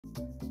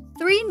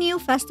3 new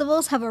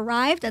festivals have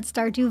arrived at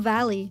Stardew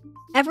Valley.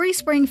 Every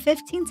spring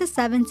 15 to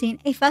 17,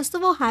 a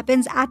festival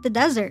happens at the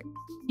desert.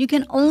 You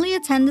can only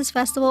attend this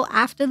festival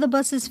after the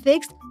bus is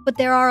fixed, but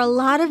there are a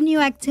lot of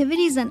new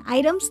activities and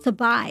items to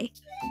buy.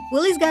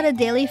 Willie's got a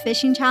daily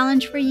fishing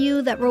challenge for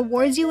you that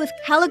rewards you with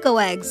calico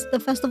eggs, the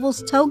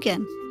festival's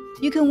token.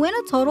 You can win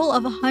a total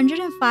of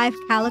 105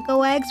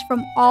 calico eggs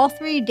from all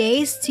 3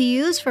 days to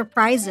use for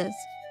prizes.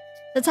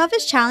 The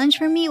toughest challenge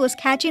for me was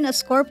catching a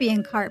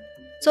scorpion carp.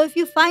 So if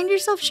you find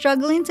yourself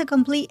struggling to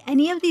complete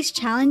any of these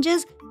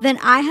challenges, then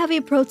I have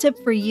a pro tip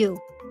for you.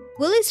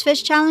 Willie's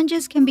fish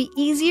challenges can be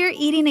easier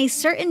eating a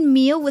certain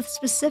meal with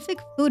specific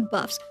food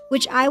buffs,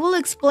 which I will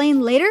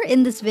explain later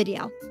in this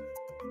video.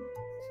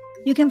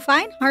 You can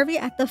find Harvey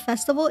at the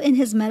festival in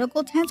his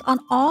medical tent on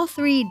all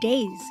 3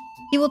 days.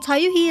 He will tell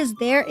you he is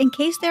there in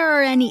case there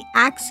are any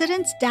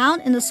accidents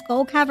down in the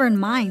Skull Cavern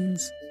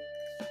mines.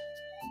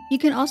 You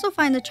can also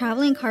find the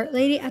traveling cart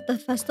lady at the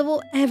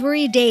festival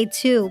every day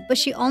too, but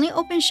she only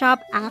opens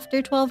shop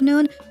after 12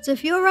 noon, so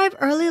if you arrive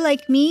early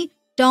like me,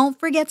 don't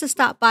forget to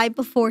stop by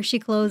before she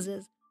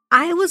closes.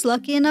 I was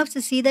lucky enough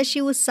to see that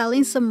she was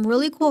selling some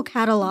really cool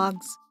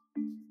catalogs.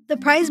 The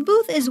prize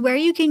booth is where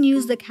you can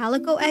use the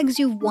calico eggs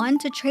you've won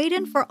to trade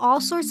in for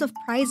all sorts of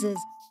prizes.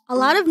 A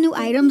lot of new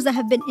items that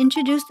have been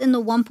introduced in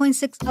the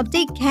 1.6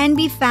 update can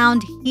be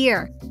found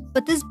here.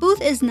 But this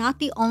booth is not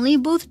the only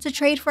booth to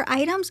trade for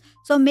items,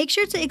 so make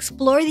sure to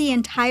explore the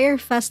entire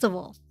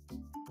festival.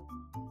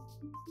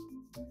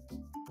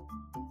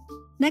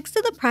 Next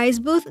to the prize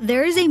booth,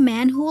 there is a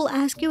man who will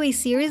ask you a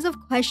series of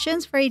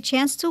questions for a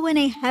chance to win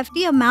a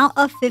hefty amount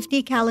of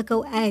 50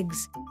 calico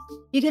eggs.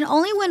 You can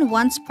only win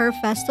once per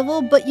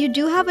festival, but you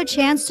do have a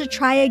chance to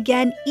try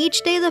again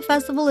each day the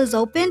festival is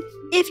open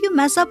if you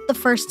mess up the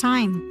first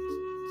time.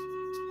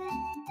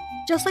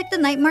 Just like the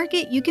night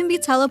market, you can be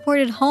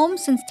teleported home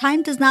since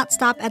time does not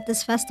stop at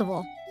this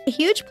festival. A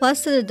huge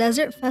plus to the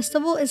Desert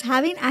Festival is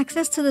having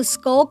access to the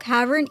Skull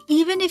Cavern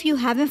even if you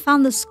haven't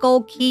found the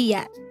Skull Key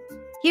yet.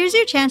 Here's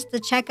your chance to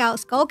check out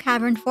Skull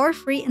Cavern for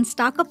free and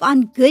stock up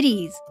on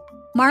goodies.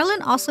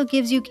 Marlin also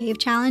gives you cave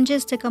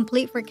challenges to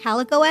complete for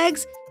calico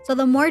eggs, so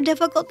the more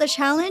difficult the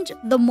challenge,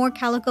 the more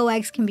calico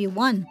eggs can be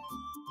won.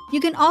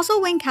 You can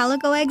also win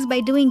calico eggs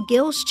by doing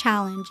Gil's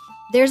challenge.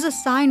 There's a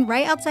sign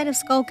right outside of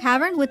Skull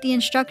Cavern with the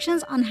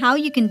instructions on how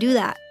you can do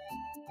that.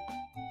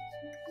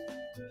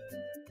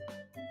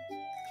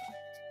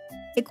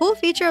 A cool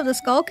feature of the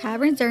Skull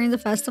Cavern during the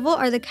festival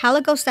are the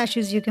calico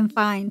statues you can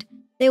find.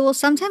 They will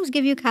sometimes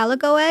give you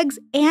calico eggs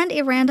and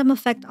a random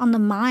effect on the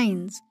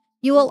mines.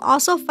 You will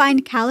also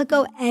find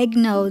calico egg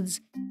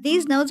nodes.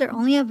 These nodes are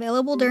only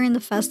available during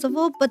the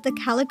festival, but the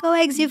calico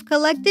eggs you've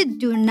collected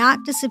do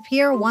not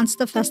disappear once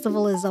the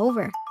festival is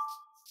over.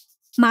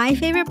 My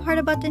favorite part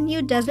about the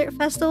new Desert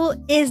Festival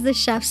is the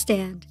chef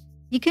stand.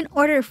 You can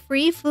order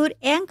free food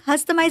and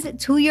customize it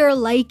to your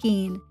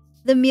liking.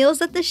 The meals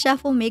that the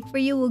chef will make for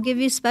you will give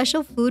you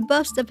special food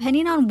buffs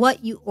depending on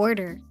what you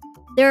order.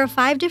 There are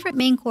 5 different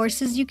main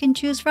courses you can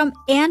choose from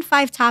and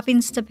 5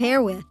 toppings to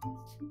pair with,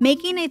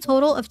 making a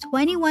total of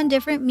 21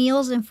 different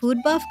meals and food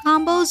buff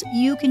combos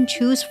you can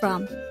choose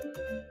from.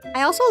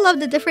 I also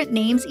love the different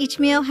names each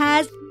meal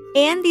has,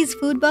 and these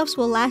food buffs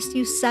will last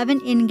you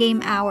 7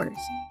 in-game hours.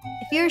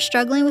 If you're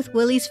struggling with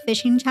Willie's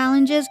fishing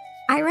challenges,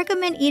 I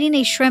recommend eating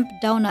a shrimp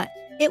donut.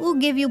 It will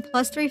give you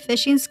 +3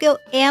 fishing skill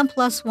and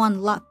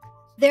 +1 luck.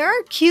 There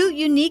are cute,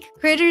 unique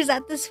critters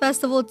at this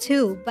festival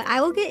too, but I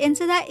will get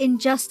into that in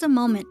just a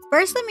moment.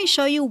 First, let me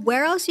show you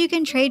where else you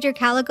can trade your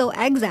calico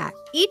eggs at.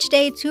 Each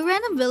day, 2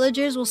 random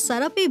villagers will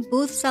set up a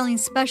booth selling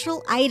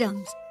special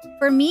items.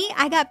 For me,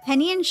 I got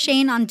Penny and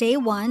Shane on day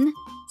 1,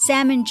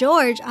 Sam and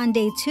George on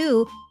day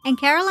 2, and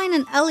Caroline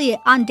and Elliot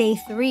on day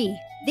 3.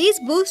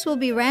 These booths will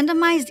be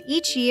randomized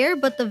each year,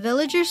 but the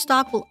villager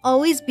stock will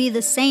always be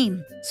the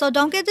same. So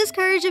don't get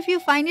discouraged if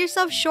you find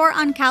yourself short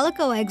on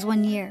calico eggs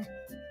one year.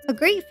 A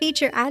great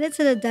feature added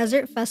to the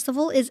Desert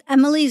Festival is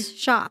Emily's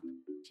shop.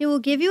 She will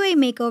give you a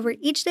makeover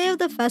each day of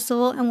the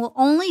festival and will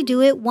only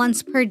do it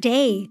once per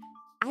day.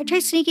 I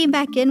tried sneaking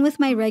back in with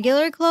my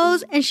regular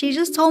clothes and she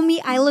just told me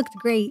I looked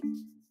great.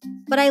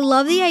 But I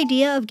love the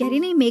idea of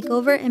getting a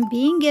makeover and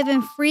being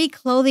given free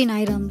clothing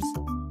items.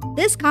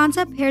 This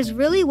concept pairs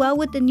really well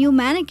with the new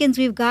mannequins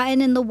we've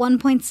gotten in the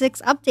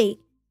 1.6 update.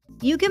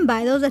 You can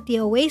buy those at the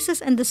Oasis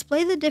and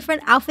display the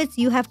different outfits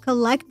you have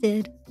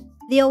collected.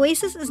 The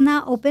Oasis is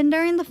not open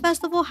during the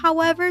festival,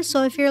 however,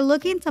 so if you're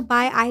looking to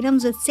buy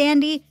items with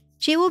Sandy,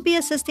 she will be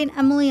assisting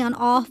Emily on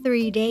all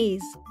 3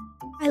 days.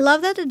 I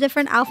love that the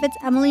different outfits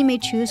Emily may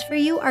choose for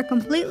you are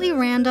completely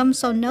random,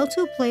 so no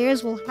 2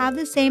 players will have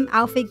the same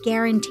outfit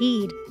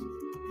guaranteed.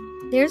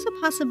 There's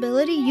a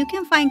possibility you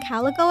can find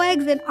calico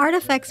eggs in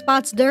artifact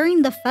spots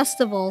during the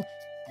festival.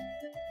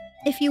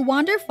 If you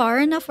wander far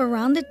enough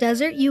around the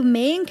desert, you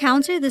may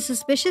encounter the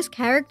suspicious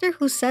character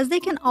who says they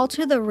can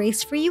alter the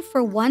race for you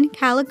for 1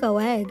 calico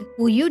egg.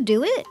 Will you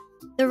do it?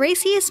 The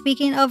race he is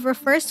speaking of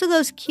refers to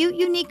those cute,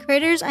 unique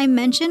critters I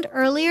mentioned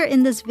earlier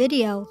in this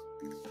video.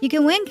 You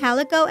can win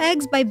calico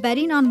eggs by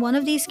betting on one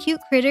of these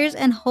cute critters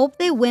and hope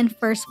they win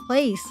first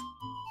place.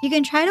 You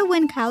can try to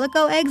win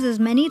calico eggs as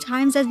many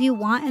times as you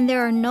want, and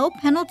there are no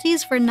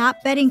penalties for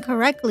not betting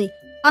correctly,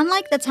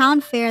 unlike the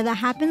town fair that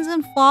happens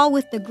in fall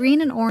with the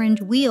green and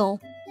orange wheel.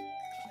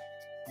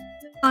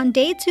 On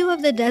day 2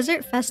 of the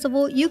Desert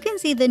Festival, you can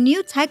see the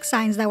new tech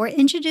signs that were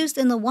introduced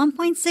in the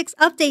 1.6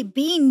 update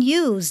being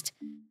used.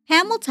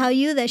 Pam will tell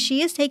you that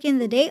she is taking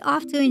the day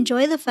off to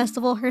enjoy the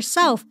festival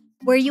herself,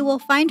 where you will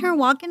find her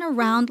walking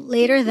around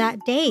later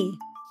that day.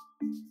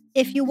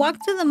 If you walk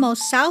to the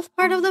most south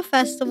part of the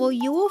festival,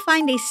 you will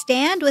find a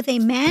stand with a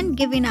man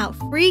giving out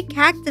free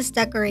cactus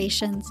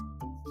decorations.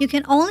 You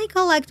can only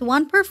collect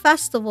one per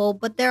festival,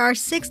 but there are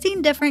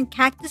 16 different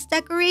cactus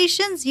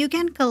decorations you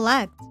can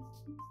collect.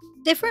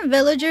 Different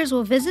villagers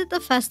will visit the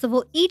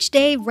festival each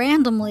day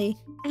randomly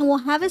and will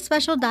have a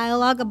special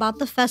dialogue about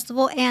the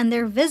festival and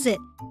their visit.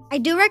 I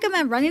do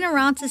recommend running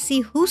around to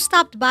see who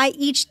stopped by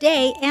each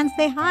day and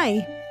say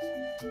hi.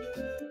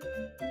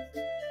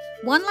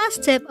 One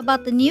last tip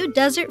about the new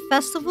Desert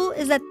Festival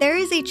is that there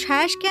is a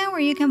trash can where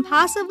you can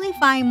possibly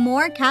find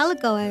more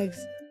calico eggs.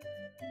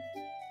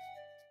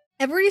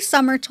 Every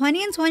summer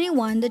 20 and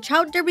 21, the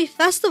Trout Derby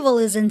Festival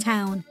is in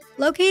town.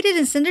 Located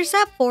in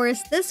Cindersap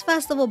Forest, this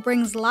festival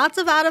brings lots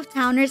of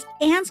out-of-towners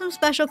and some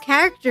special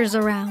characters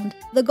around.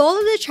 The goal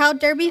of the Trout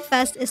Derby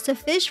Fest is to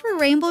fish for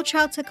rainbow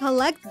trout to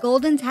collect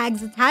golden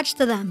tags attached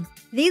to them.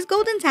 These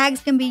golden tags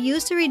can be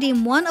used to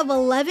redeem one of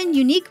 11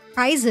 unique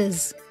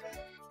prizes.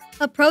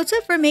 A pro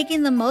tip for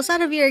making the most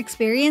out of your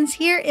experience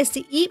here is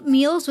to eat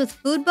meals with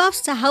food buffs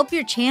to help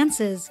your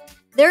chances.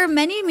 There are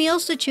many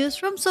meals to choose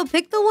from, so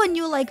pick the one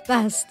you like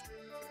best.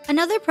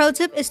 Another pro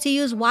tip is to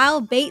use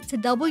wild bait to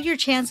double your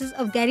chances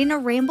of getting a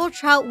rainbow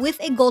trout with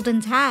a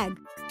golden tag.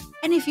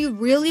 And if you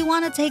really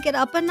want to take it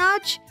up a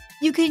notch,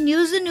 you can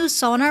use the new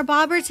sonar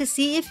bobber to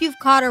see if you've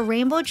caught a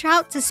rainbow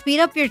trout to speed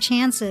up your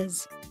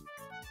chances.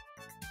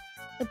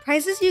 The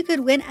prizes you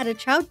could win at a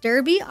trout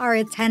derby are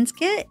a tent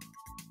kit,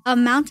 a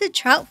mounted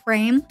trout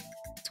frame,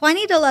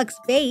 20 deluxe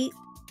bait,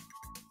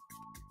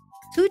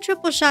 2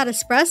 triple shot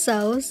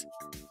espressos,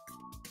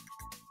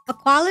 a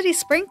quality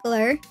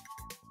sprinkler,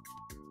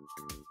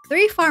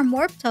 3 farm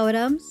warp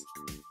totems,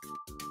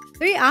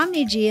 3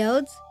 omni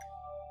geodes,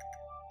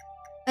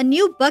 a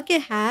new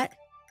bucket hat,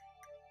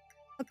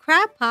 a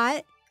crab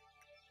pot,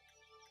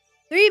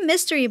 3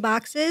 mystery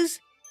boxes,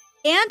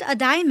 and a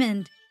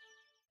diamond.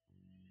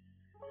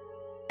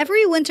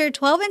 Every winter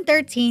 12 and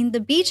 13, the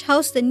beach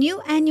hosts the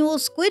new annual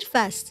Squid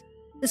Fest.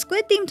 The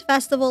squid-themed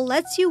festival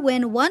lets you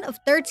win one of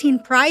 13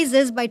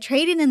 prizes by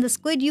trading in the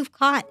squid you've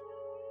caught.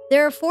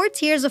 There are 4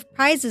 tiers of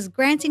prizes,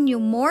 granting you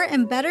more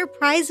and better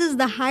prizes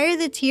the higher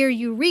the tier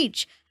you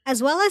reach,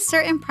 as well as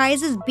certain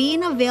prizes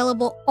being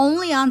available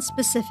only on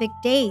specific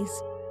days.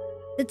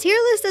 The tier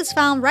list is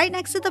found right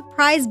next to the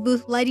prize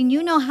booth, letting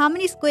you know how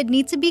many squid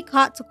need to be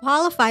caught to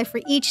qualify for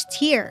each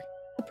tier.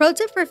 A pro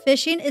tip for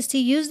fishing is to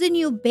use the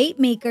new bait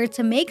maker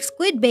to make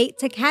squid bait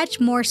to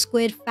catch more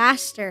squid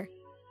faster.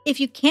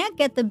 If you can't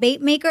get the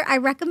bait maker, I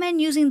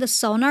recommend using the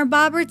sonar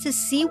bobber to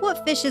see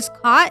what fish is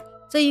caught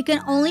so you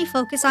can only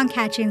focus on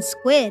catching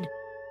squid.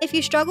 If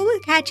you struggle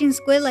with catching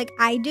squid like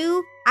I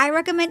do, I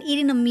recommend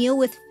eating a meal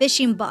with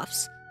fishing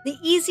buffs. The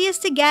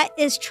easiest to get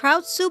is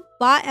trout soup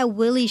bought at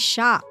Willie's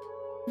shop.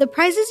 The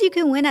prizes you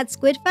can win at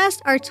Squid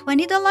Fest are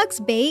 20 deluxe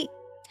bait,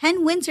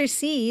 10 winter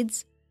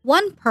seeds,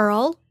 1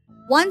 pearl,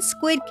 1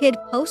 Squid Kid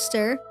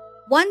poster,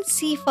 1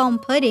 seafoam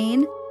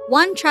pudding,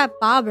 1 trap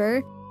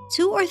bobber,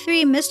 2 or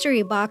 3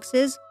 mystery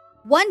boxes,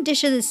 1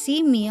 dish of the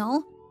sea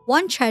meal,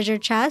 1 treasure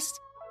chest,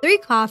 3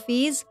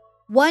 coffees,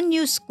 1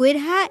 new squid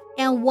hat,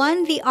 and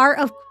 1 The Art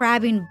of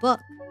Crabbing book.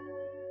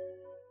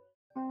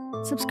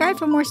 Subscribe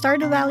for more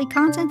Stardew Valley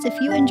content if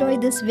you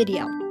enjoyed this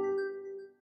video.